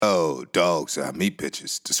dogs, I meet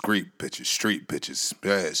bitches, discreet bitches, street bitches,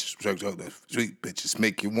 street bitches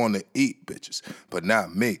make you want to eat bitches, but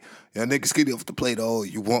not me. Y'all niggas get off the plate all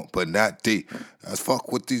you want, but not D. I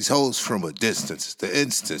fuck with these hoes from a distance. The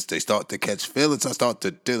instance they start to catch feelings, I start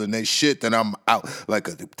to dealing they shit, then I'm out like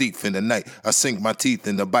a thief in the night. I sink my teeth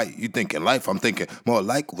in the bite. You thinking life, I'm thinking more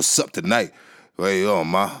like what's up tonight. Wait,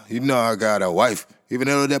 ma, you know I got a wife. Even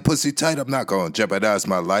though that pussy tight, I'm not gonna jeopardize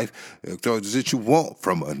my life. It's what you want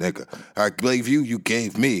from a nigga. I gave you, you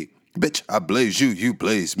gave me. Bitch, I blaze you, you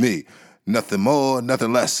blaze me. Nothing more,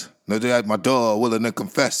 nothing less. No day at my door, willing to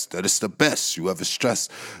confess that it's the best you ever stressed.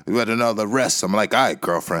 You had another rest. I'm like, all right,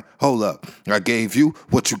 girlfriend, hold up. I gave you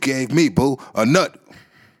what you gave me, boo, a nut.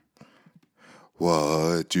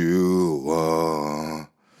 What you want?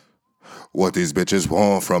 What these bitches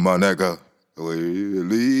want from a nigga?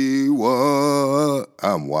 Really what?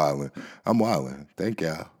 I'm wildin'. Thank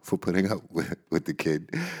y'all for putting up with the kid.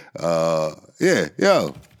 Yeah,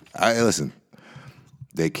 yo. Listen.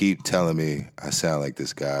 They keep telling me I sound like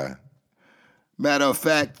this guy. Matter of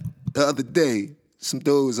fact, the other day, some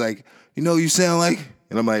dude was like, you know who you sound like?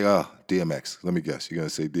 And I'm like, oh, DMX. Let me guess. You're going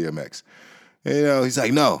to say DMX. And, he's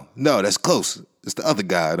like, no, that's close. It's the other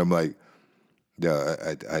guy. And I'm like, yeah,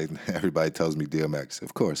 everybody tells me DMX.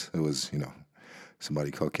 Of course, it was,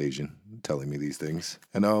 somebody Caucasian telling me these things.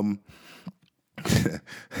 And and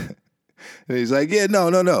he's like, yeah, no,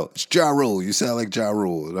 it's Ja Rule. You sound like Ja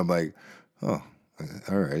Rule. And I'm like, oh,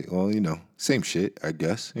 all right. Well, same shit, I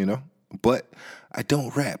guess, But I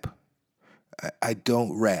don't rap. I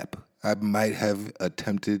don't rap. I might have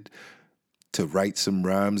attempted to write some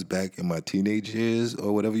rhymes back in my teenage years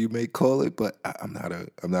or whatever you may call it, but I'm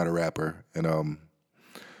not a rapper. And I'm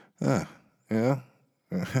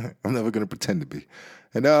never gonna pretend to be.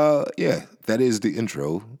 And that is the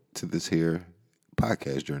intro to this here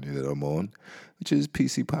podcast journey that I'm on, which is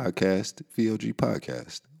PC Podcast, VOG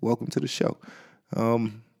Podcast. Welcome to the show.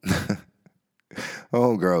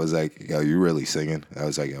 Oh, girl was like, yo, you really singing? I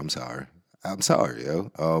was like, I'm sorry,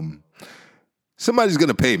 yo. Somebody's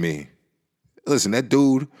gonna pay me. Listen, that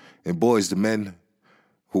dude in Boys to Men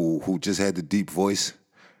who just had the deep voice,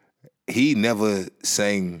 he never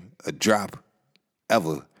sang a drop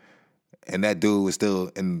ever. And that dude was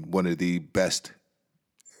still in one of the best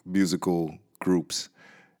musical groups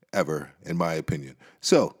ever, in my opinion.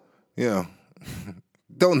 So,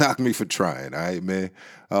 don't knock me for trying, all right, man?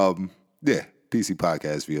 PC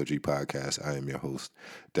Podcast, VOG Podcast. I am your host,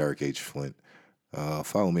 Derek H. Flint.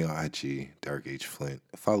 Follow me on IG, Derek H. Flint.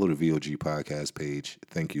 Follow the VOG Podcast page.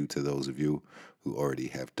 Thank you to those of you who already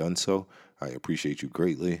have done so. I appreciate you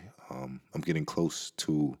greatly. I'm getting close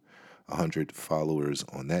to 100 followers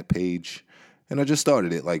on that page. And I just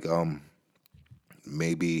started it like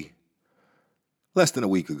maybe less than a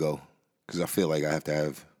week ago because I feel like I have to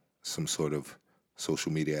have some sort of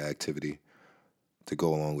social media activity to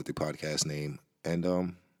go along with the podcast name. And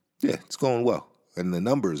it's going well. And the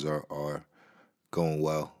numbers are going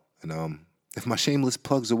well. And if my shameless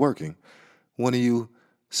plugs are working, one of you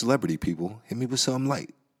celebrity people, hit me with something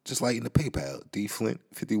light. Just light in the PayPal,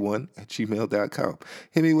 dflint51@gmail.com.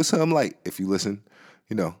 Hit me with something light if you listen.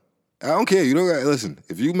 I don't care. You don't got to listen.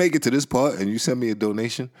 If you make it to this part and you send me a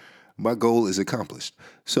donation, my goal is accomplished.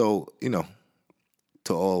 So, to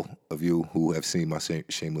all of you who have seen my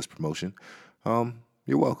shameless promotion,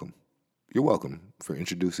 you're welcome. You're welcome for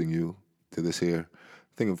introducing you to this here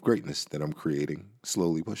thing of greatness that I'm creating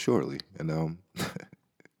slowly but surely. And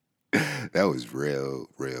that was real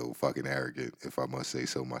fucking arrogant, if I must say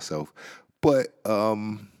so myself. But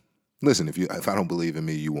listen, if I don't believe in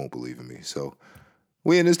me, you won't believe in me. So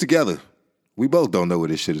we in this together. We both don't know where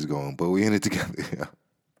this shit is going, but we in it together.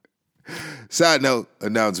 Side note,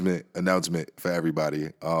 announcement for everybody.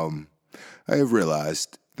 I have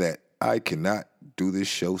realized that I cannot do this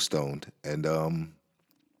show stoned. And I'm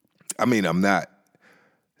not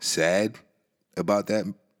sad about that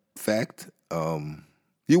fact.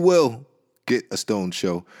 You will get a stoned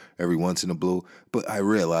show every once in a blue, but I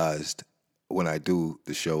realized when I do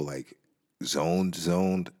the show like zoned,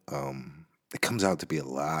 it comes out to be a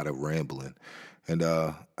lot of rambling. And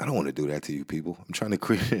I don't want to do that to you people. I'm trying to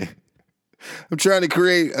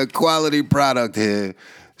create a quality product here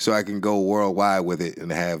so I can go worldwide with it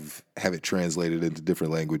and have it translated into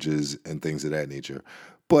different languages and things of that nature.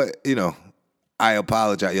 But, I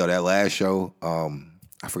apologize. That last show,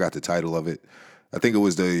 I forgot the title of it. I think it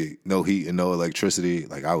was the No Heat and No Electricity.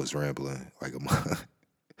 Like, I was rambling like a month.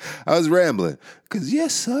 I was rambling because,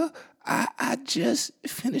 yes, sir, I just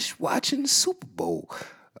finished watching the Super Bowl.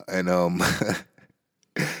 And,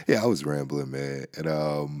 yeah, I was rambling, man.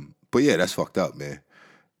 And, but yeah, that's fucked up, man.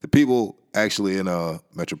 The people actually in a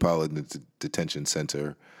metropolitan detention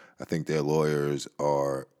center, I think their lawyers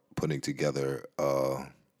are putting together a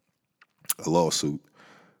lawsuit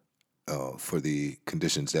for the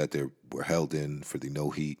conditions that they were held in, for the no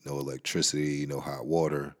heat, no electricity, no hot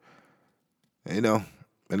water. You know,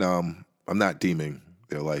 and I'm not deeming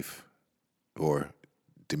their life or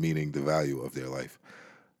demeaning the value of their life,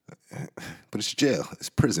 but it's jail, it's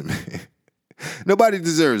prison, man. Nobody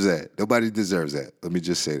deserves that. Nobody deserves that. Let me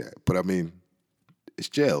just say that. But I mean, it's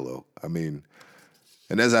jail though. I mean,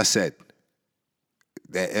 and as I said,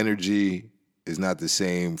 that energy is not the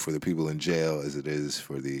same for the people in jail as it is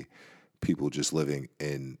for the people just living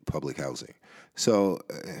in public housing. So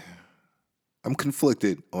I'm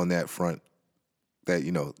conflicted on that front. That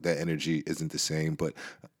that energy isn't the same, but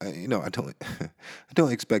I don't I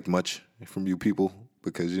don't expect much from you people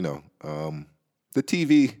because the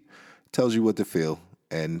TV tells you what to feel,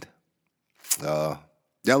 and y'all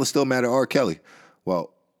are still mad at R. Kelly.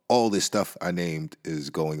 Well, all this stuff I named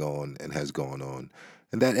is going on and has gone on,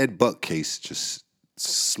 and that Ed Buck case just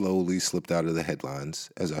slowly slipped out of the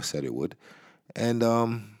headlines as I said it would, and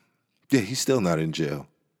yeah, he's still not in jail.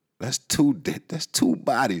 That's two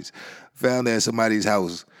bodies found at somebody's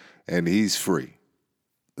house, and he's free.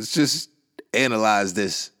 Let's just analyze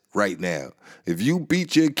this right now. If you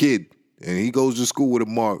beat your kid and he goes to school with a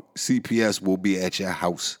mark, CPS will be at your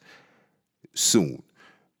house soon.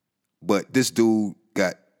 But this dude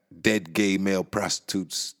got dead gay male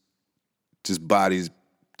prostitutes, just bodies,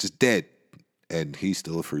 just dead, and he's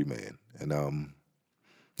still a free man. And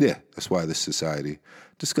yeah, that's why this society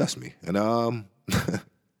disgusts me. And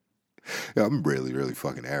yeah, I'm really, really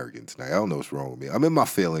fucking arrogant tonight. I don't know what's wrong with me. I'm in my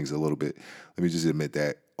feelings a little bit. Let me just admit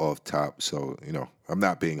that off top. So, I'm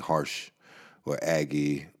not being harsh or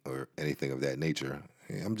aggy or anything of that nature.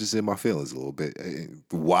 I'm just in my feelings a little bit.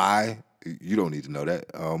 Why? You don't need to know that.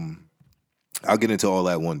 I'll get into all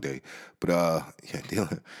that one day. But yeah,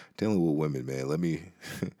 dealing with women, man. Let me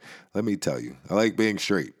tell you. I like being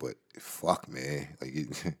straight, but fuck, man. Like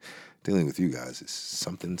dealing with you guys is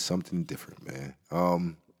something different, man.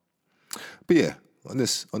 But yeah, on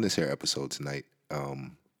this here episode tonight,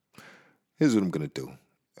 here's what I'm gonna do.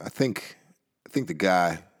 I think the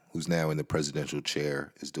guy who's now in the presidential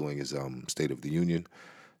chair is doing his State of the Union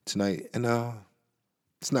tonight, and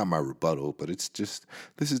it's not my rebuttal, but it's just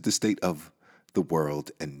this is the state of the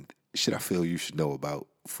world and shit I feel you should know about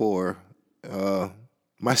for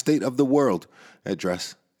my State of the World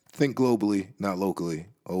address. Think globally, not locally.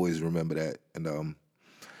 Always remember that, and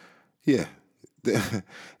yeah.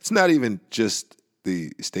 It's not even just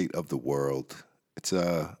the state of the world. It's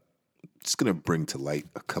gonna bring to light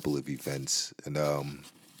a couple of events, and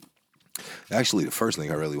actually the first thing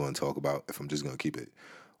I really want to talk about, if I'm just gonna keep it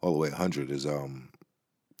all the way 100, is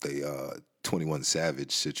the 21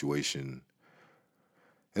 Savage situation,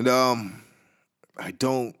 and I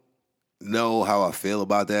don't know how I feel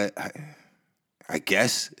about that. I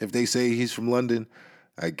guess if they say he's from London,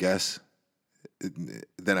 then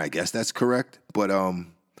I guess that's correct. But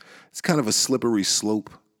it's kind of a slippery slope,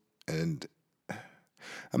 and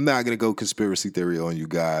I'm not gonna go conspiracy theory on you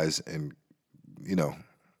guys and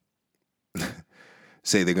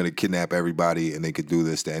say they're gonna kidnap everybody and they could do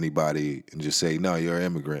this to anybody and just say no, you're an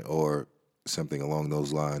immigrant or something along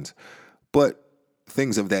those lines. But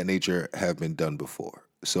things of that nature have been done before,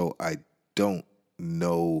 so I don't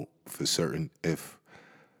know for certain if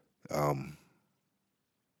I'm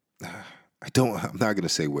not gonna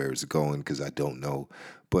say where it's going because I don't know,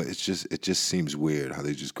 but it just seems weird how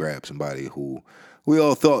they just grab somebody who we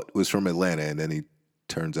all thought was from Atlanta and then he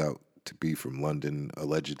turns out to be from London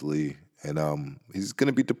allegedly, and he's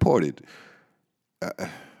gonna be deported.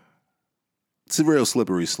 It's a real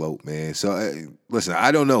slippery slope, man. So listen,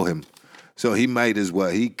 I don't know him, so he might as well.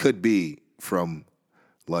 He could be from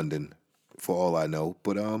London for all I know,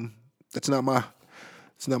 but it's not my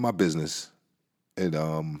business, and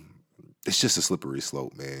it's just a slippery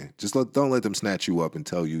slope, man. Just don't let them snatch you up and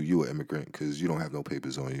tell you an immigrant because you don't have no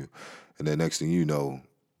papers on you. And then next thing you know,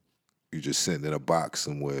 you're just sitting in a box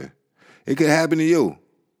somewhere. It could happen to you.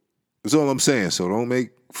 That's all I'm saying. So don't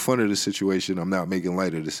make fun of the situation. I'm not making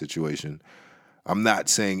light of the situation. I'm not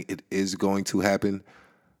saying it is going to happen.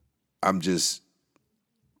 I'm just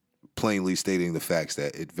plainly stating the facts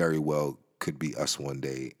that it very well could be us one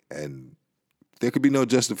day. And there could be no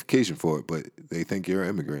justification for it, but they think you're an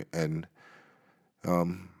immigrant. And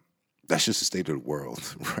that's just the state of the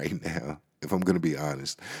world right now, if I'm going to be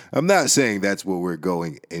honest. I'm not saying that's what we're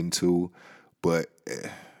going into, but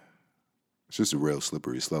it's just a real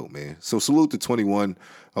slippery slope, man. So salute to 21.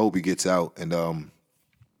 I hope he gets out. And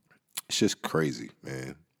it's just crazy,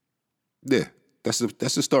 man. Yeah. that's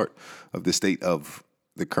the start of the state of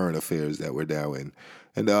the current affairs that we're now in.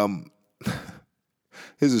 And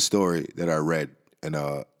here's a story that I read, and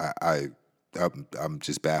I'm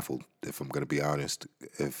just baffled, if I'm going to be honest,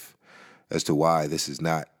 if as to why this is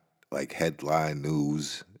not like headline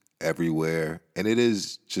news everywhere, and it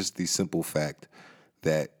is just the simple fact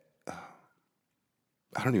that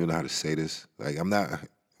I don't even know how to say this. Like, I'm not,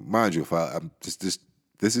 mind you, if I'm just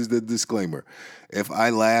this is the disclaimer. If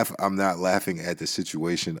I laugh, I'm not laughing at the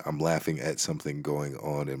situation. I'm laughing at something going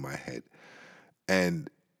on in my head. And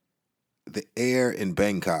the air in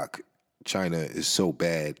Bangkok, China, is so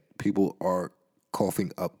bad. People are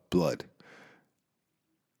coughing up blood.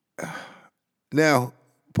 Now,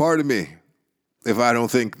 pardon me if I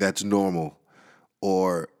don't think that's normal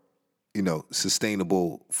or,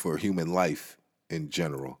 sustainable for human life in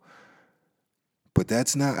general. But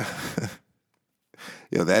that's not,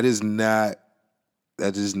 that is not,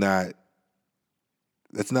 that's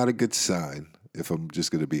not a good sign, if I'm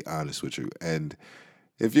just going to be honest with you. And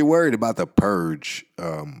if you're worried about The Purge,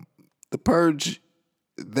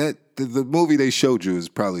 that the movie they showed you is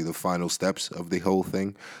probably the final steps of the whole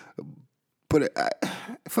thing. But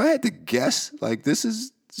if I had to guess, like,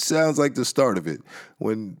 sounds like the start of it.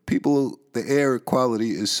 When the air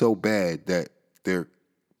quality is so bad that there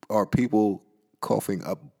are people coughing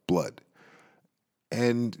up blood.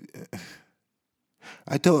 And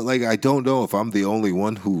I don't know if I'm the only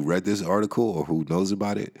one who read this article or who knows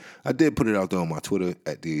about it. I did put it out there on my Twitter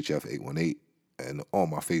at DHF818 and on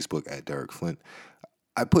my Facebook at Derek Flint.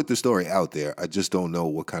 I put the story out there. I just don't know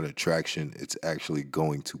what kind of traction it's actually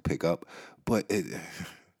going to pick up. But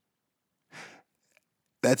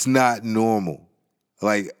that's not normal.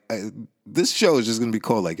 Like, this show is just going to be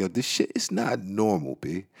called like, yo, this shit is not normal,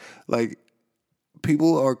 B. Like,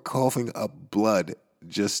 people are coughing up blood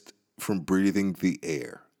just from breathing the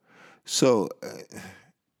air. So,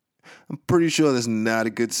 I'm pretty sure that's not a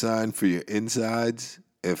good sign for your insides.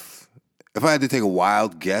 If I had to take a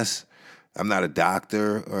wild guess, I'm not a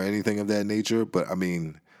doctor or anything of that nature, but I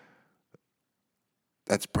mean,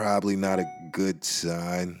 that's probably not a good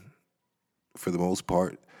sign for the most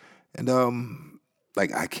part. And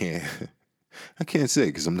I can't say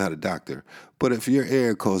because I'm not a doctor. But if your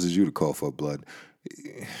air causes you to cough up blood,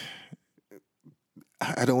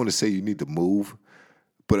 I don't want to say you need to move,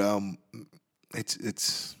 but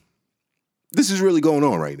this is really going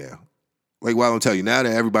on right now. Like, while I'm telling you, now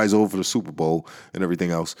that everybody's over for the Super Bowl and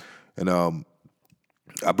everything else, and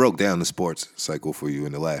I broke down the sports cycle for you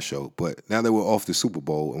in the last show, but now that we're off the Super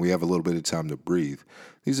Bowl and we have a little bit of time to breathe,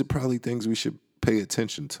 these are probably things we should pay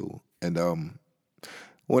attention to. And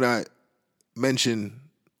when I mention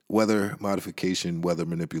weather modification, weather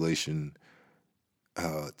manipulation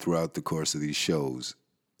throughout the course of these shows,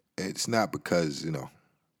 it's not because,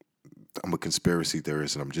 I'm a conspiracy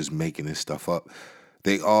theorist and I'm just making this stuff up.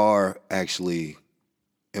 They are actually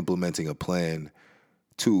implementing a plan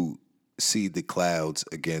to seed the clouds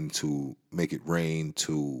again, to make it rain,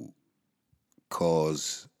 to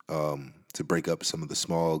cause, to break up some of the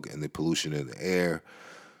smog and the pollution in the air,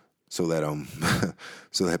 so that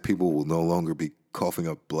so that people will no longer be coughing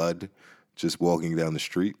up blood just walking down the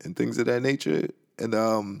street and things of that nature.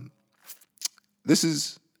 And this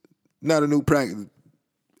is not a new practice.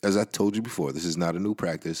 As I told you before, this is not a new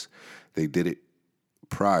practice. They did it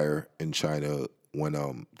prior in China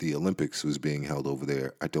when the Olympics was being held over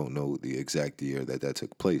there. I don't know the exact year that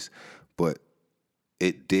took place, but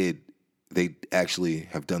it did. They actually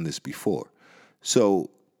have done this before. So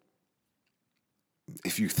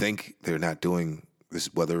if you think they're not doing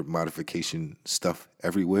this weather modification stuff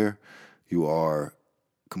everywhere, you are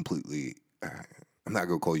completely, I'm not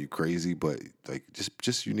going to call you crazy, but like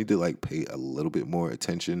just you need to like pay a little bit more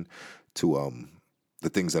attention to the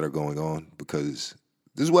things that are going on, because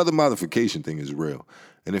this weather modification thing is real.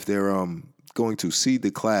 And if they're going to seed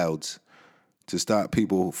the clouds to stop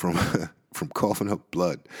people from from coughing up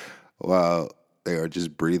blood while they are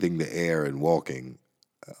just breathing the air and walking,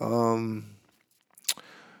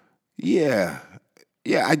 yeah,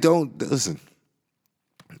 I don't, listen,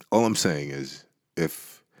 all I'm saying is,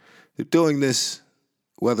 if they're doing this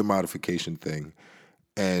weather modification thing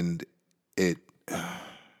and they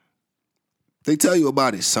tell you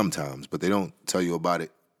about it sometimes, but they don't tell you about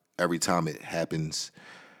it every time it happens.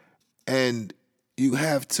 And you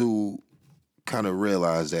have to kind of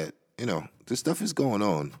realize that, this stuff is going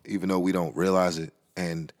on, even though we don't realize it.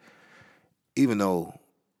 And even though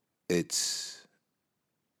it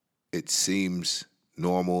seems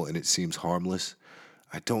normal and it seems harmless,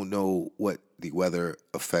 I don't know what the weather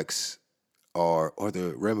effects are or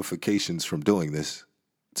the ramifications from doing this,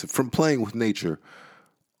 from playing with nature,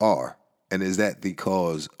 are. And is that the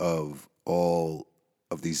cause of all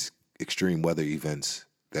of these extreme weather events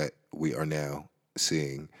that we are now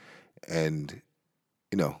seeing? And,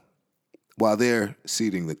 you know, while they're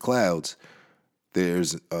seeding the clouds,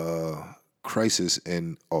 there's a crisis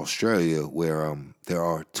in Australia where there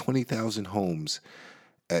are 20,000 homes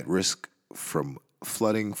at risk from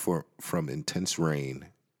flooding from intense rain.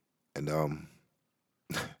 And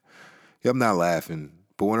yeah, I'm not laughing,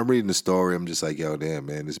 but when I'm reading the story, I'm just like, yo, damn,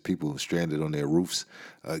 man, there's people stranded on their roofs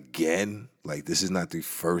again. Like, this is not the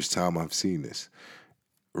first time I've seen this.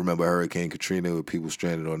 Remember Hurricane Katrina with people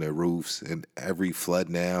stranded on their roofs, and every flood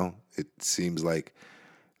now, it seems like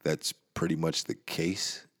that's pretty much the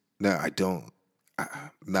case. Now, I'm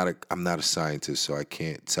not a scientist, so I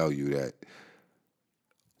can't tell you that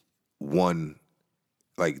one,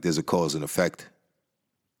 like, there's a cause and effect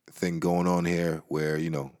thing going on here where,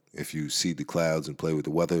 if you see the clouds and play with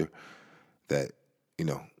the weather, that,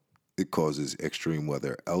 it causes extreme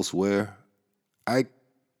weather elsewhere. I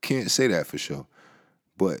can't say that for sure,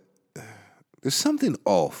 but there's something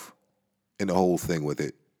off in the whole thing with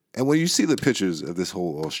it. And when you see the pictures of this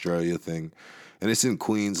whole Australia thing, and it's in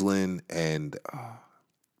Queensland and I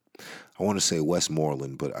want to say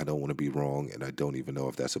Westmoreland, but I don't want to be wrong, and I don't even know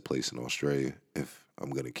if that's a place in Australia, if I'm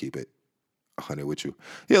going to keep it 100 with you.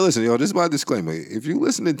 Yeah, listen, yo, this is my disclaimer. If you're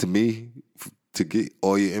listening to me to get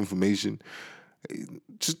all your information,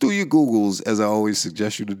 just do your Googles, as I always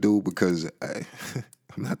suggest you to do, because I'm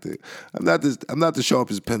not the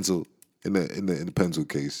sharpest pencil in the pencil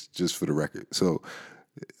case, just for the record. So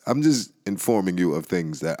I'm just informing you of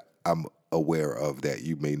things that I'm aware of that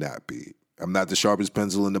you may not be. I'm not the sharpest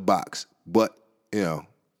pencil in the box, but I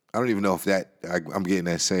don't even know if I'm getting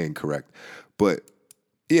that saying correct. But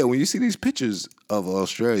yeah, when you see these pictures of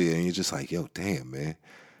Australia and you're just like, yo, damn, man.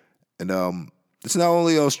 And it's not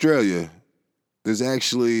only Australia. There's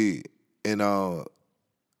actually in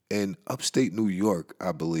upstate New York,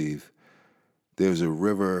 I believe, there's a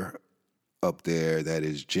river up there that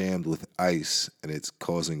is jammed with ice and it's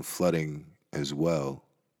causing flooding as well.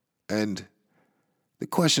 And the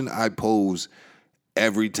question I pose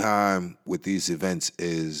every time with these events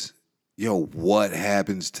is, yo, what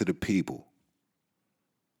happens to the people?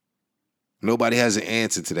 Nobody has an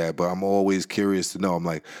answer to that, but I'm always curious to know. I'm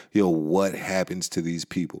like, yo, what happens to these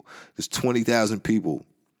people? There's 20,000 people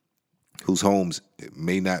whose homes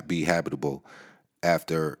may not be habitable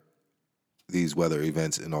after these weather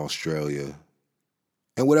events in Australia.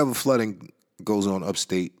 And whatever flooding goes on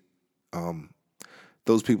upstate,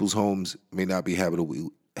 those people's homes may not be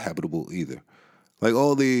habitable either. Like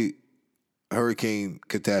all the hurricane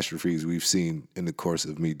catastrophes we've seen in the course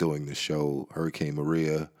of me doing this show, Hurricane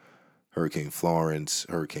Maria, Hurricane Florence,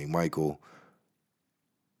 Hurricane Michael,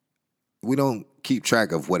 we don't keep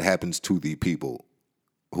track of what happens to the people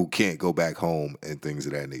who can't go back home and things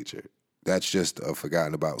of that nature. That's just a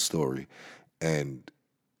forgotten about story. And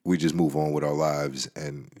we just move on with our lives.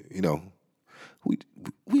 And,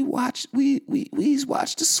 we watch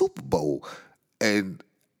the Super Bowl. And,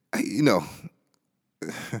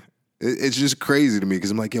 it's just crazy to me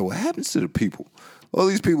because I'm like, yo, what happens to the people? All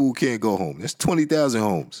these people who can't go home. There's 20,000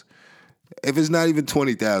 homes. If it's not even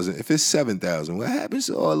 20,000, if it's 7,000, what happens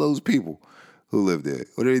to all those people who live there?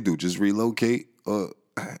 What do? Just relocate? Let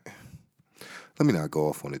me not go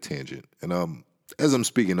off on a tangent. And as I'm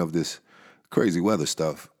speaking of this crazy weather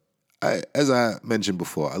stuff, as I mentioned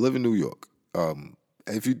before, I live in New York.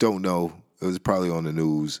 If you don't know, it was probably on the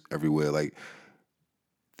news everywhere. Like,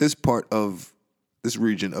 this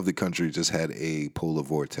region of the country just had a polar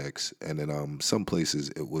vortex, and in some places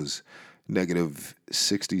it was negative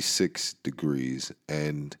 66 degrees.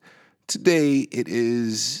 And today it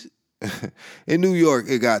is, in New York,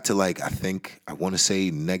 it got to I want to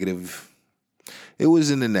say negative. It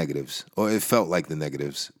was in the negatives, or it felt like the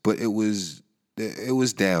negatives, but it was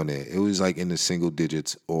down there. It was like in the single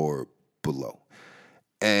digits or below.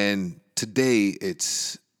 And today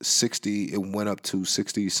it's 60, it went up to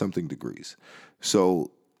 60 something degrees.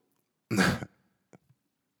 So let's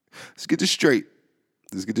get this straight.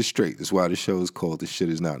 That's why the show is called This Shit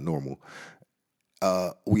Is Not Normal.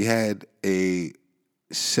 We had a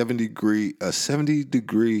 70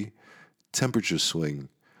 degree temperature swing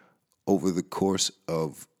over the course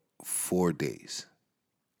of 4 days.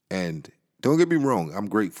 And don't get me wrong, I'm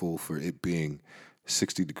grateful for it being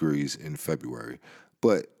 60 degrees in February.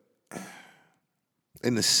 But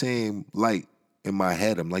in the same light, in my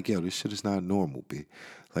head, I'm like, yo, this shit is not normal, B.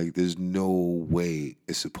 Like, there's no way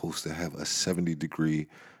it's supposed to have a 70 degree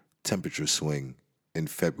temperature swing in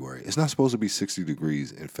February. It's not supposed to be 60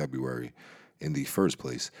 degrees in February in the first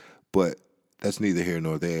place. But that's neither here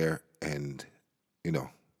nor there. And,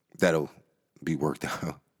 that'll be worked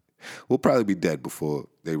out. We'll probably be dead before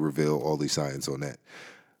they reveal all the science on that.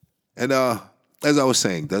 And as I was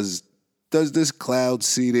saying, does this cloud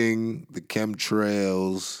seeding, the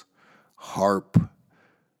chemtrails, HARP,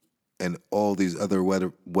 and all these other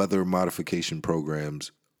weather modification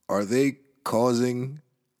programs, are they causing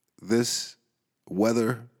this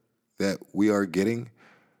weather that we are getting?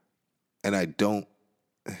 And I'm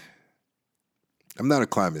not a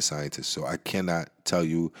climate scientist, so I cannot tell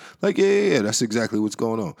you, like, yeah, that's exactly what's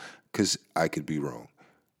going on, because I could be wrong.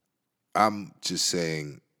 I'm just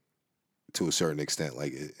saying, to a certain extent,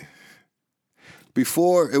 like,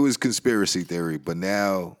 before it was conspiracy theory, but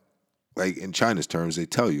now, like, in China's terms, they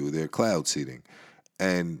tell you they're cloud seeding.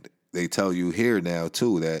 And they tell you here now,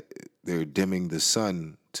 too, that they're dimming the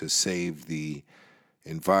sun to save the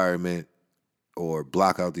environment or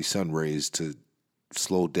block out the sun rays to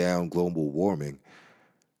slow down global warming,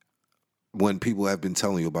 when people have been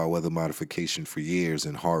telling you about weather modification for years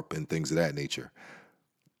and HARP and things of that nature.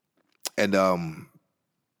 And I'm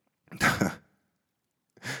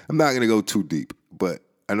not going to go too deep, but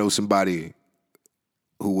I know somebody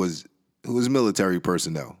who was military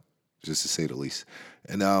personnel, just to say the least.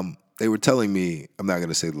 And they were telling me, I'm not going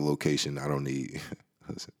to say the location. I don't need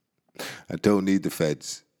the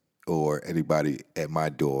feds or anybody at my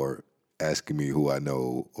door asking me who I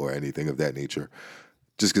know or anything of that nature,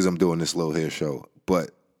 just because I'm doing this little hair show.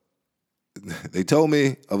 But they told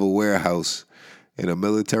me of a warehouse in a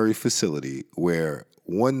military facility where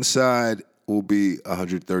one side will be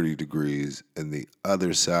 130 degrees and the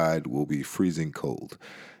other side will be freezing cold.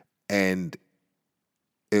 And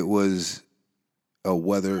it was a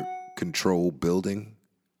weather control building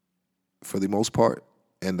for the most part.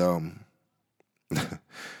 And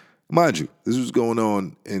mind you, this was going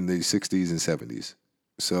on in the 60s and 70s.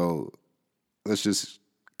 So let's just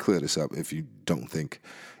clear this up. If you don't think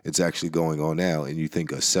it's actually going on now and you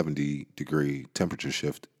think a 70-degree temperature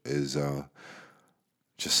shift is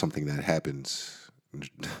just something that happens,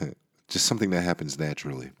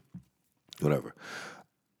 naturally, whatever.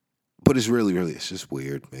 But it's really, it's just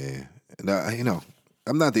weird, man. And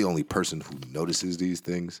I'm not the only person who notices these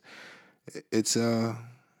things. It's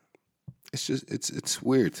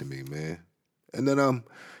weird to me, man. And then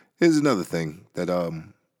here's another thing that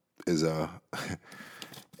is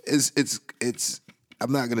it's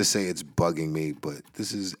I'm not gonna say it's bugging me, but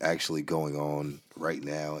this is actually going on right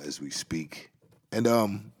now as we speak. And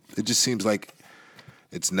it just seems like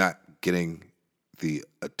it's not getting the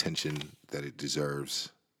attention that it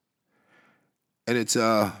deserves. And it's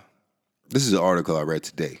this is an article I read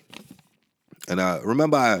today. And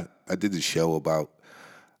remember I did the show about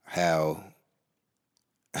how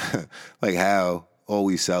how all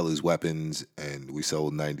we sell is weapons, and we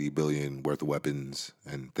sold $90 billion worth of weapons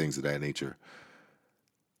and things of that nature.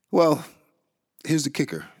 Well, here's the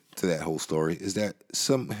kicker to that whole story is that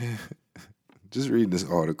just reading this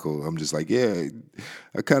article, I'm just like, yeah,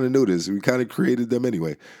 I kind of knew this. We kind of created them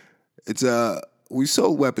anyway. It's we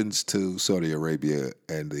sold weapons to Saudi Arabia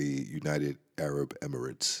and the United Arab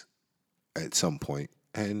Emirates at some point,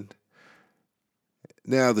 and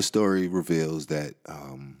now the story reveals that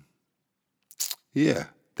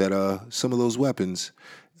some of those weapons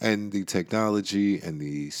and the technology and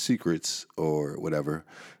the secrets or whatever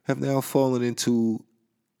have now fallen into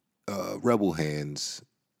rebel hands,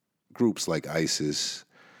 groups like ISIS,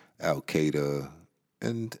 Al-Qaeda,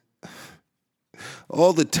 and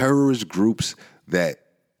all the terrorist groups that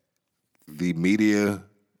the media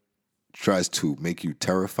tries to make you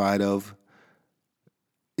terrified of.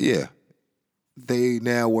 Yeah, they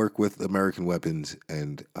now work with American weapons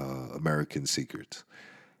and American secrets.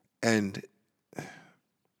 And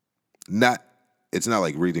it's not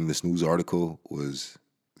like reading this news article was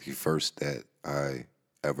the first that I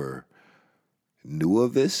ever knew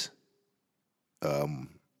of this.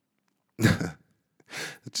 Let's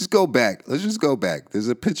just go back. There's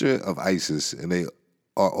a picture of ISIS, and they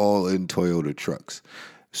are all in Toyota trucks.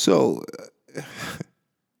 So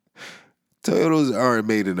Toyotas aren't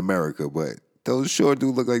made in America, but those sure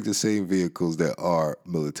do look like the same vehicles that our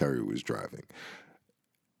military was driving.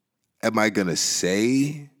 Am I going to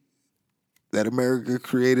say that America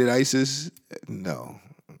created ISIS? No.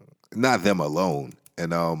 Not them alone.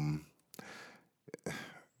 And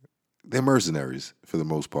they're mercenaries for the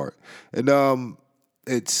most part. And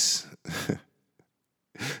it's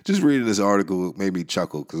just reading this article made me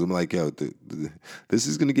chuckle because I'm like, yo, this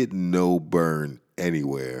is going to get no burn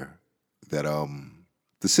anywhere. That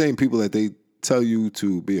the same people that they tell you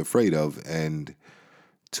to be afraid of and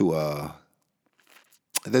that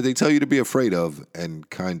they tell you to be afraid of and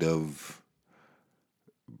kind of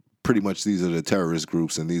pretty much these are the terrorist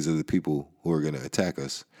groups and these are the people who are going to attack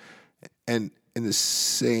us. And in the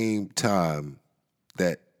same time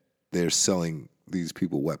that they're selling these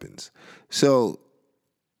people weapons. So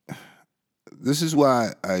this is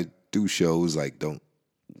why I do shows like don't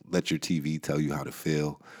let your TV tell you how to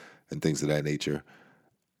feel and things of that nature.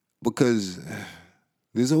 Because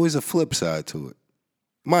there's always a flip side to it.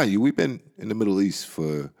 Mind you, we've been in the Middle East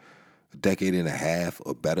for a decade and a half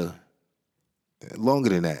or better. Longer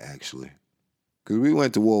than that, actually. Because we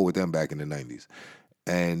went to war with them back in the 90s.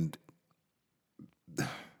 And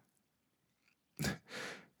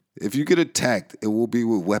if you get attacked, it will be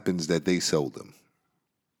with weapons that they sold them.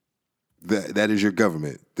 That is your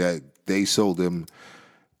government. That they sold them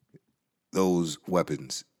those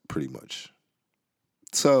weapons, pretty much.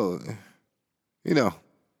 So,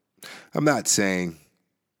 I'm not saying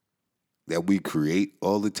that we create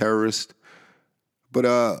all the terrorists,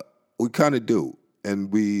 but we kind of do.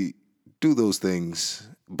 And we do those things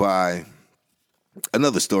by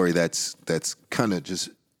another story that's kind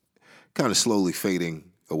of slowly fading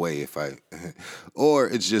away or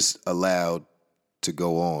it's just allowed to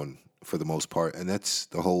go on for the most part, and that's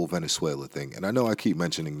the whole Venezuela thing. And I know I keep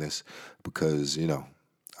mentioning this because,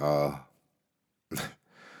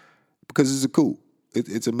 because it's a coup.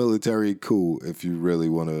 It's a military coup if you really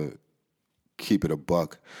want to keep it a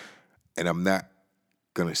buck. And I'm not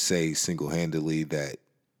going to say single-handedly that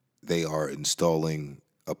they are installing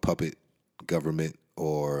a puppet government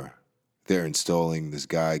or they're installing this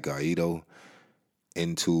guy, Guaido,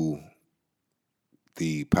 into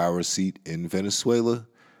the power seat in Venezuela.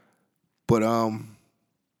 But,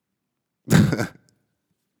 yeah,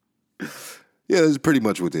 that's pretty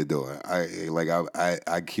much what they're doing.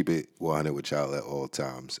 I keep it 100 with y'all at all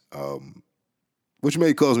times, which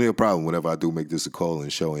may cause me a problem whenever I do make this a call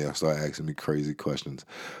and show and y'all start asking me crazy questions.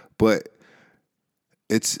 But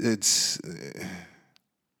it's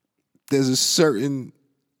there's a certain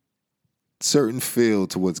feel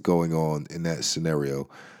to what's going on in that scenario,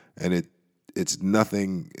 and it's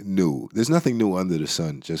nothing new. There's nothing new under the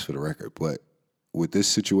sun, just for the record. But with this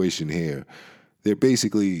situation here, they're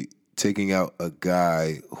basically taking out a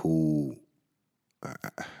guy who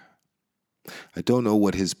I don't know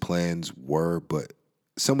what his plans were, but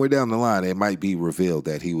somewhere down the line, it might be revealed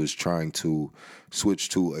that he was trying to switch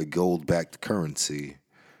to a gold-backed currency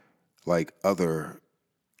like other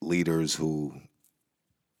leaders who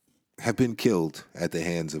have been killed at the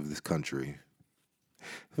hands of this country.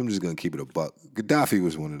 I'm just going to keep it a buck. Gaddafi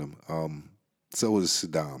was one of them. So was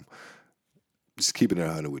Saddam. Just keeping it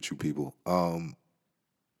 100 with you people.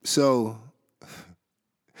 So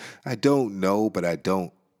I don't know, but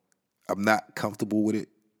I'm not comfortable with it,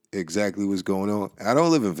 exactly what's going on. I don't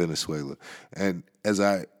live in Venezuela. And as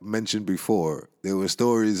I mentioned before, there were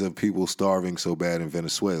stories of people starving so bad in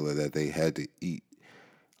Venezuela that they had to eat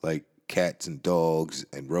like cats and dogs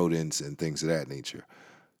and rodents and things of that nature.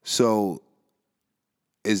 So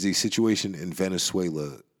is the situation in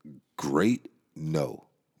Venezuela great? No.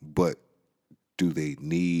 But do they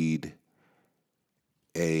need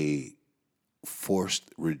a forced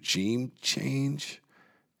regime change?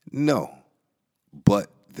 No.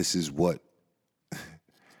 But this is what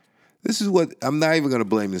I'm not even going to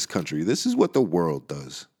blame this country. This is what the world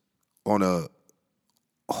does on a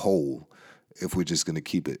whole, if we're just going to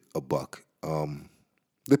keep it a buck.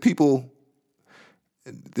 The people,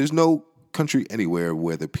 there's no country anywhere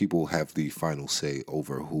where the people have the final say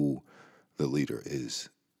over who the leader is.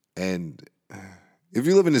 And if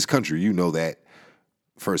you live in this country, you know that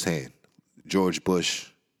firsthand. George Bush,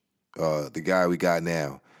 the guy we got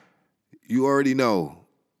now, you already know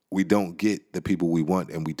we don't get the people we want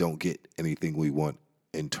and we don't get anything we want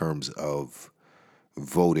in terms of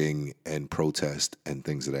voting and protest and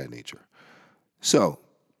things of that nature. So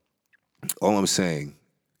all I'm saying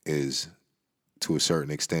is, to a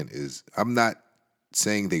certain extent, is I'm not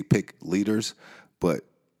saying they pick leaders, but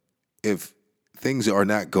if things are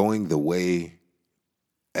not going the way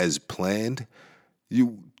as planned,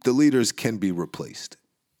 the leaders can be replaced.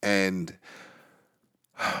 And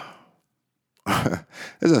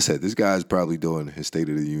as I said, this guy's probably doing his State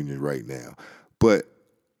of the Union right now. But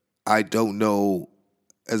I don't know,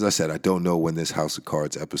 as I said, I don't know when this House of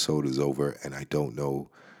Cards episode is over, and I don't know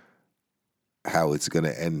how it's going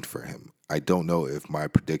to end for him. I don't know if my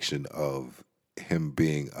prediction of him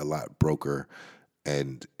being a lot broker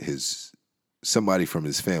and somebody from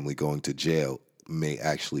his family going to jail may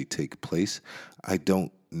actually take place. I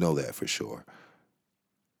don't know that for sure.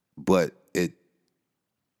 But it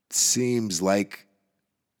seems like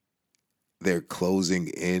they're closing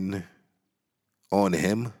in on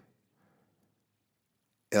him.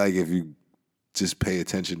 Like, if you just pay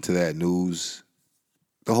attention to that news,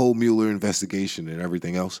 the whole Mueller investigation and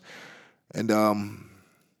everything else. And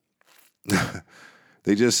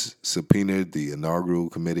they just subpoenaed the inaugural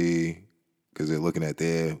committee because they're looking at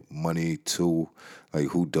their money too, like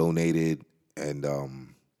who donated and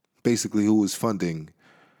basically who was funding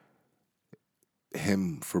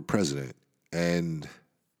him for president. And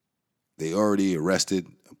they already arrested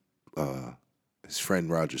his friend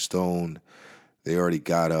Roger Stone. They already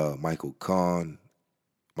got Michael Cohen.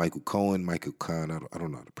 I don't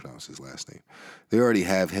know how to pronounce his last name. They already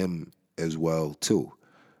have him as well too.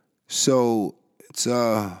 So it's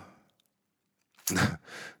they're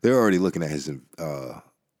already looking at his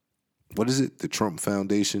what is it? The Trump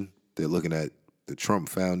Foundation. They're looking at the Trump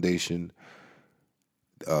Foundation.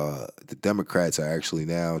 The Democrats are actually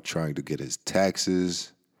now trying to get his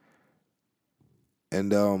taxes.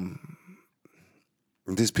 And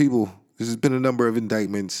there's been a number of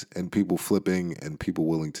indictments and people flipping and people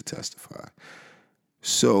willing to testify.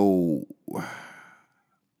 So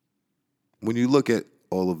when you look at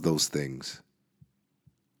all of those things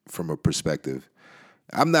from a perspective,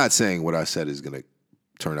 I'm not saying what I said is going to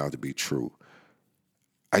turn out to be true.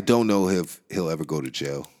 I don't know if he'll ever go to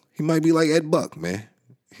jail. He might be like Ed Buck, man.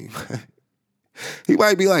 He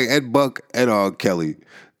might be like Ed Buck and R. Kelly,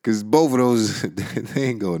 because both of those, they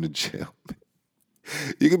ain't going to jail.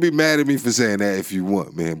 You can be mad at me for saying that if you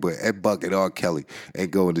want, man, but Ed Buck and R. Kelly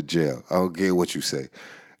ain't going to jail. I don't care what you say.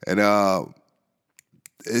 And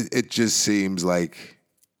it just seems like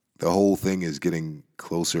the whole thing is getting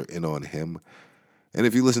closer in on him. And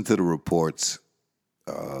if you listen to the reports,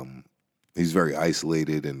 he's very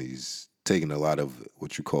isolated and he's taking a lot of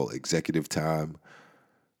what you call executive time,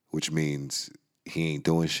 which means he ain't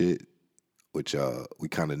doing shit, which we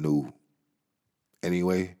kind of knew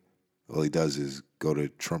anyway. All he does is go to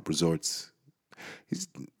Trump resorts.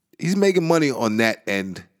 He's making money on that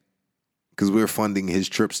end because we're funding his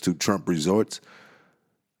trips to Trump resorts.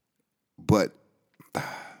 But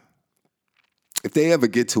if they ever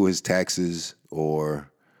get to his taxes or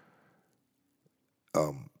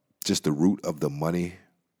just the root of the money,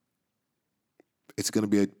 it's going to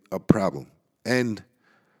be a problem. And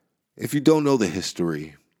if you don't know the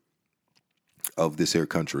history of this here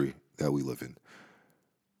country that we live in,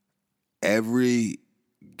 every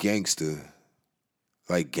gangster,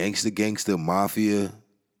 like gangster mafia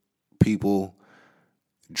people,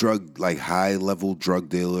 high-level drug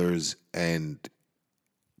dealers and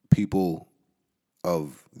people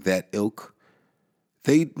of that ilk,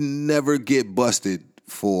 they never get busted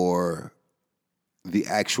for the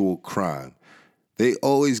actual crime. They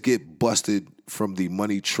always get busted from the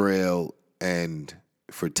money trail and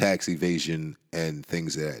for tax evasion and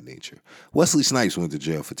things of that nature. Wesley Snipes went to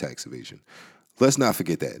jail for tax evasion. Let's not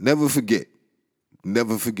forget that. Never forget.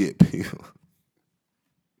 Never forget, people.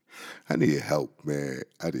 I need help, man.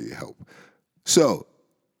 I need help. So,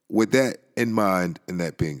 with that in mind and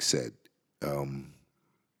that being said,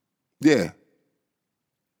 yeah.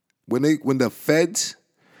 When the feds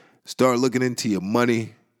start looking into your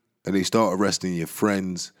money and they start arresting your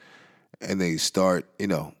friends and they start,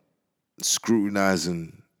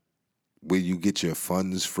 scrutinizing where you get your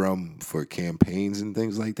funds from for campaigns and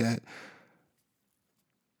things like that,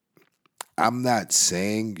 I'm not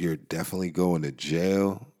saying you're definitely going to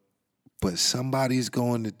jail, but somebody's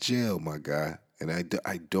going to jail, my guy. And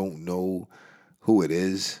I don't know who it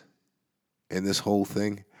is in this whole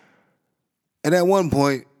thing. And at one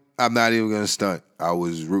point, I'm not even going to stunt, I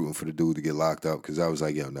was rooting for the dude to get locked up because I was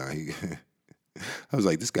like, I was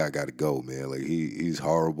like, this guy got to go, man. Like, he's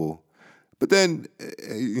horrible. But then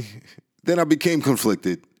I became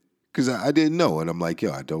conflicted because I didn't know. And I'm like,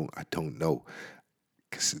 I don't know.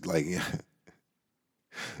 Because, like,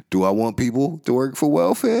 do I want people to work for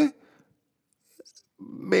welfare?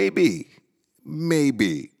 Maybe.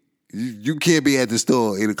 You can't be at the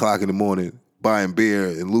store 8 o'clock in the morning buying beer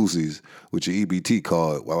and Lucy's with your EBT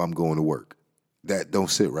card while I'm going to work. That don't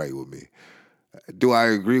sit right with me. Do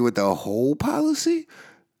I agree with the whole policy?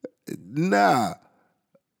 Nah.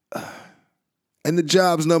 And the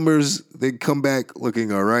jobs numbers, they come back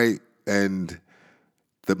looking all right. And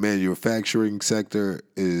the manufacturing sector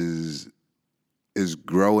is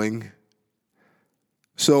growing.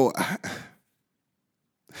 So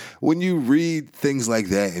when you read things like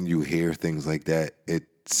that and you hear things like that, it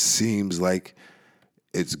seems like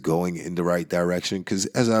it's going in the right direction. Because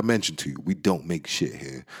as I mentioned to you, we don't make shit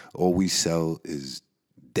here. All we sell is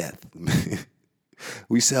death.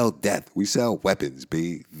 We sell death. We sell weapons,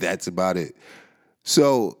 B. That's about it.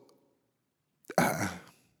 So I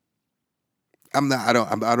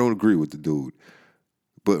don't agree with the dude.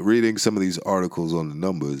 But reading some of these articles on the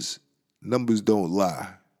numbers, numbers don't lie,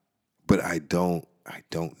 but I don't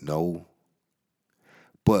know.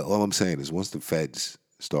 But all I'm saying is once the feds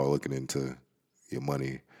start looking into your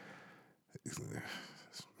money, it's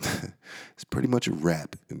pretty much a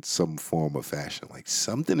wrap in some form or fashion. Like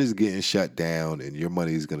something is getting shut down and your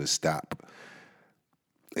money is going to stop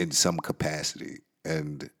in some capacity.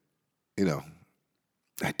 And, you know,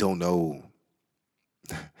 I don't know.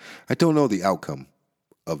 I don't know the outcome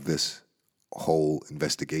of this whole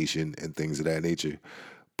investigation and things of that nature.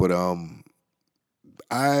 But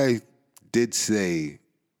I did say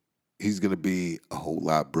he's going to be a whole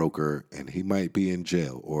lot broker and he might be in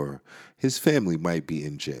jail or his family might be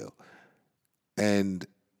in jail. And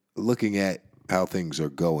looking at how things are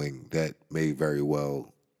going, that may very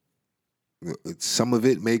well, some of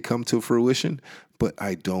it may come to fruition, but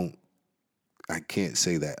I can't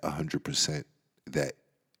say that 100% that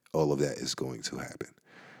all of that is going to happen.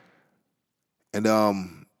 And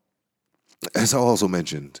as I also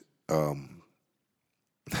mentioned,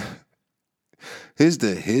 here's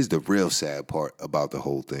the real sad part about the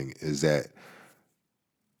whole thing is that,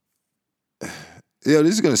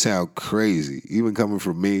 this is gonna sound crazy, even coming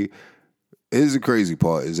from me. Here's the crazy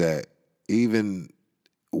part is that even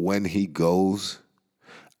when he goes,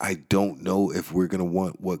 I don't know if we're gonna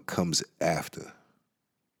want what comes after.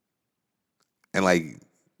 And like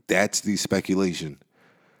that's the speculation.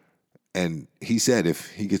 And he said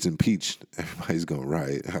if he gets impeached, everybody's gonna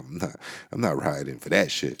riot. I'm not rioting for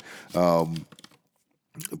that shit.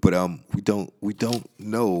 But we don't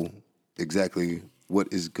know exactly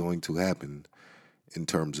what is going to happen in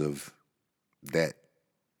terms of that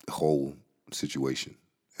whole situation.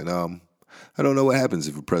 And I don't know what happens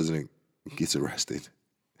if a president gets arrested.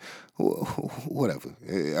 Whatever.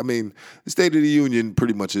 I mean, the State of the Union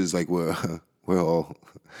pretty much is like we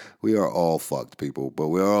are all fucked people, but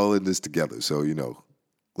we're all in this together. So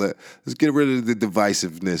let's get rid of the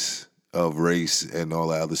divisiveness of race and all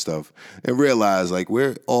that other stuff, and realize like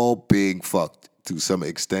we're all being fucked to some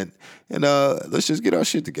extent, and let's just get our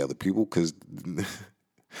shit together, people, because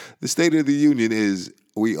the State of the Union is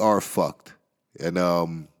we are fucked, and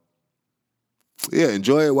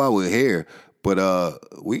enjoy it while we're here, but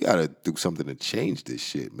we gotta do something to change this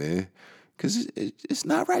shit, man, because it's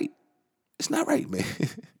not right. It's not right, man.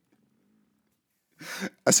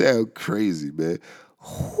 I sound crazy, man.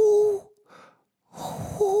 Who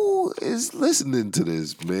is listening to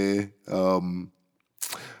this, man? All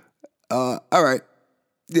right.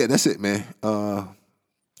 Yeah, that's it, man.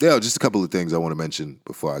 Just a couple of things I want to mention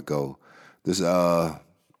before I go. This the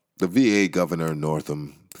VA Governor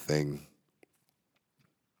Northam thing.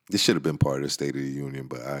 This should have been part of the State of the Union,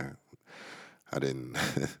 but I didn't.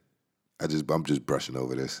 I'm just brushing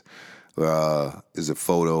over this. Is a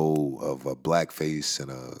photo of a blackface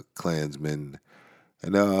and a Klansman,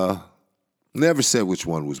 and never said which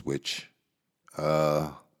one was which.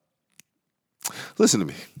 Listen to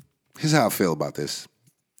me. Here's how I feel about this.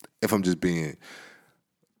 If I'm being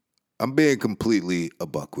completely a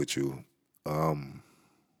buck with you.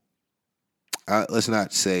 Let's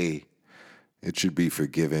not say it should be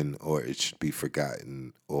forgiven or it should be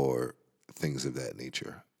forgotten or things of that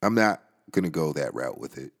nature. I'm not gonna go that route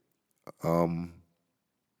with it. I'm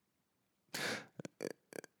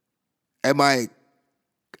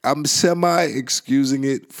semi excusing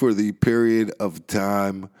it for the period of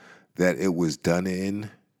time that it was done in.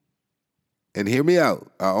 And hear me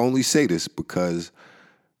out. I only say this because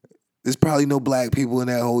there's probably no black people in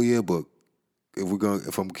that whole yearbook.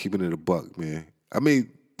 If I'm keeping it a buck, man. I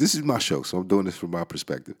mean, this is my show, so I'm doing this from my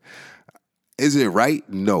perspective. Is it right?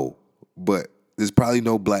 No. But there's probably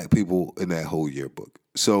no black people in that whole yearbook.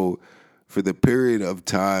 So for the period of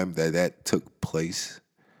time that took place,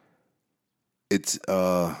 it's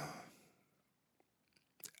not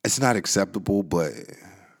acceptable, but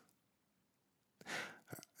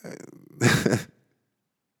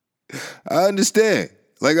I understand.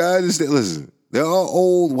 Like, I understand. Listen, there are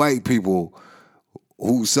old white people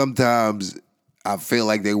who sometimes I feel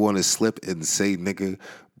like they want to slip and say nigga,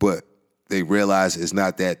 but they realize it's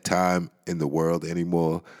not that time in the world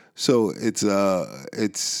anymore. So it's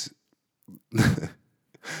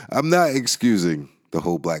I'm not excusing the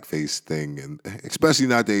whole blackface thing, and especially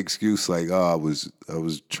not the excuse like, oh, I was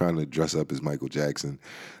trying to dress up as Michael Jackson.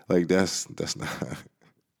 Like that's not.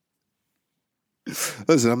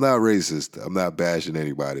 Listen, I'm not racist. I'm not bashing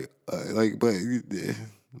anybody. But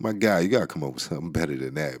my guy, you gotta come up with something better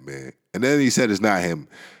than that, man. And then he said it's not him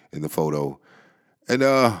in the photo. And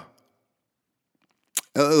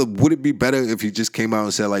would it be better if he just came out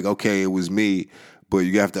and said like, okay, it was me, but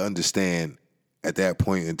you have to understand, at that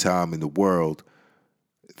point in time in the world,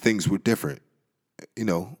 things were different. You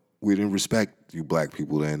know, we didn't respect you black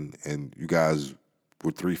people then, and you guys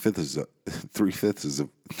were three fifths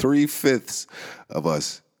of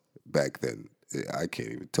us back then. I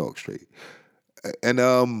can't even talk straight. And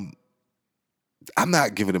I'm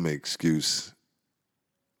not giving them an excuse.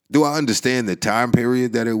 Do I understand the time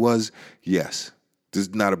period that it was? Yes.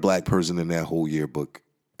 There's not a black person in that whole yearbook,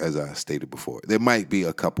 as I stated before. There might be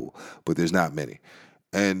a couple, but there's not many.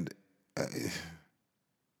 And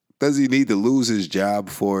does he need to lose his job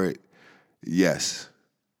for it? Yes.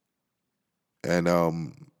 And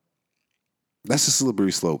that's a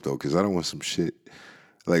slippery slope, though, because I don't want some shit.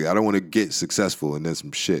 Like, I don't want to get successful and then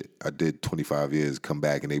some shit I did 25 years come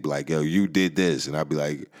back and they be like, yo, you did this. And I'd be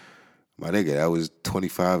like, my nigga, that was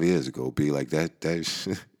 25 years ago. Be like,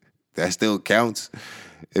 that still counts.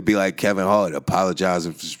 It'd be like Kevin Hart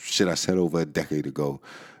apologizing for shit I said over a decade ago.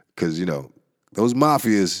 Because, you know, those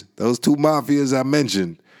two mafias I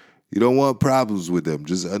mentioned, you don't want problems with them.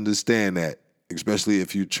 Just understand that, especially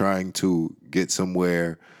if you're trying to get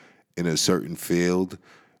somewhere in a certain field.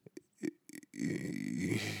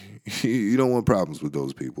 You don't want problems with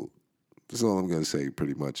those people. That's all I'm going to say,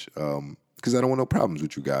 pretty much. Because I don't want no problems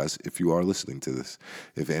with you guys if you are listening to this.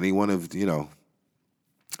 If any one of, I'm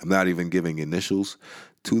not even giving initials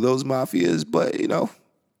to those mafias, but,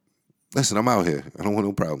 listen, I'm out here. I don't want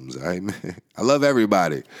no problems, all right, man? I love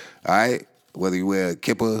everybody, all right? Whether you wear a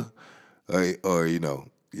kippah or your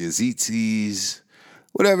tzitzis,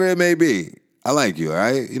 whatever it may be. I like you, all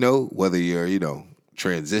right? Whether you're,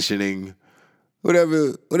 transitioning,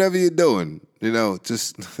 whatever you're doing,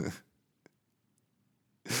 just...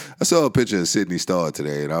 I saw a picture of Sydney Starr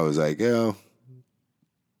today, and I was like, this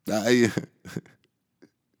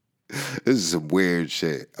is some weird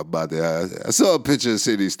shit about that. I saw a picture of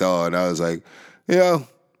Sydney Starr, and I was like,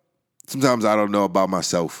 sometimes I don't know about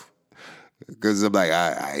myself. Because I'm like,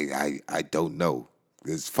 I don't know.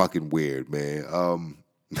 It's fucking weird, man.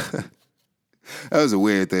 That was a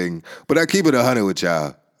weird thing. But I keep it 100 with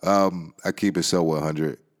y'all. I keep it so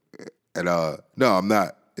 100. And no, I'm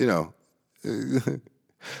not, not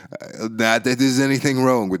that there's anything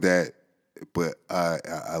wrong with that, but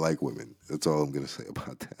I like women. That's all I'm going to say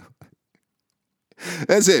about that.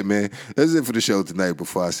 That's it, man. That's it for the show tonight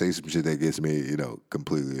before I say some shit that gets me,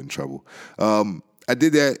 completely in trouble. I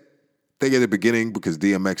did that thing at the beginning because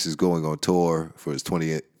DMX is going on tour for his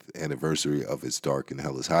 20th anniversary of It's Dark and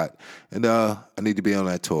Hell is Hot. And I need to be on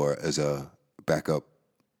that tour as a backup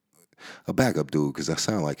dude because I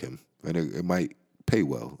sound like him. And it might pay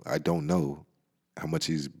well. I don't know how much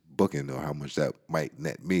he's booking or how much that might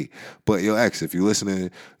net me. But yo, X, if you're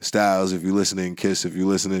listening, Styles, if you're listening, Kiss, if you're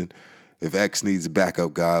listening, if X needs a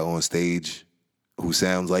backup guy on stage who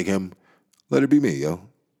sounds like him, let it be me, yo.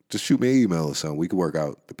 Just shoot me an email or something. We can work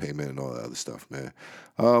out the payment and all that other stuff, man.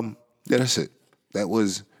 Yeah, that's it. That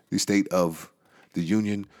was the State of the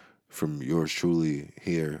Union from yours truly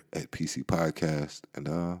here at PC Podcast. And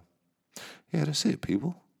yeah, that's it,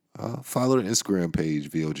 people. Follow the Instagram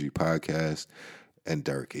page, VOG Podcast, and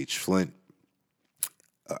Derek H. Flint.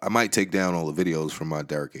 I might take down all the videos from my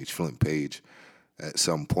Derek H. Flint page at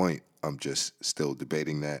some point. I'm just still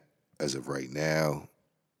debating that as of right now,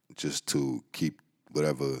 just to keep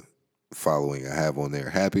whatever following I have on there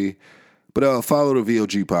happy. But follow the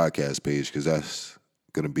VOG Podcast page because that's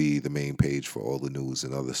going to be the main page for all the news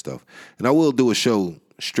and other stuff. And I will do a show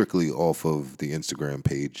strictly off of the Instagram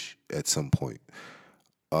page at some point.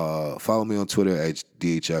 Follow me on Twitter at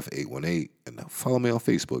DHF818 and follow me on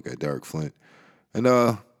Facebook at Derek Flint. And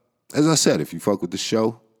as I said, if you fuck with the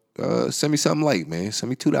show, send me something light, man. Send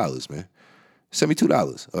me $2, man. Send me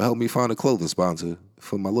 $2 or help me find a clothing sponsor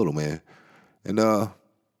for my little man. And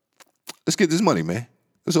let's get this money, man.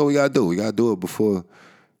 That's all we gotta do. We gotta do it before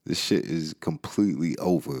this shit is completely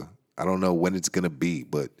over. I don't know when it's gonna be,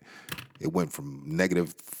 but it went from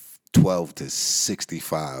 -12 to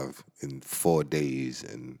 65 in 4 days,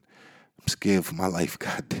 and I'm scared for my life.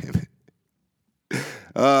 God damn it.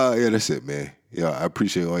 Yeah, that's it, man. Yeah, I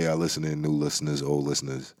appreciate all y'all listening, new listeners, old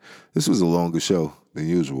listeners. This was a longer show than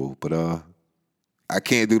usual, but I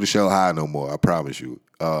can't do the show high no more. I promise you.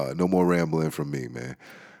 No more rambling from me, man.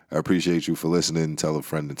 I appreciate you for listening. Tell a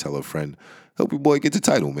friend and tell a friend. Help your boy get the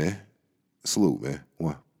title, man. Salute, man.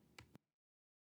 One.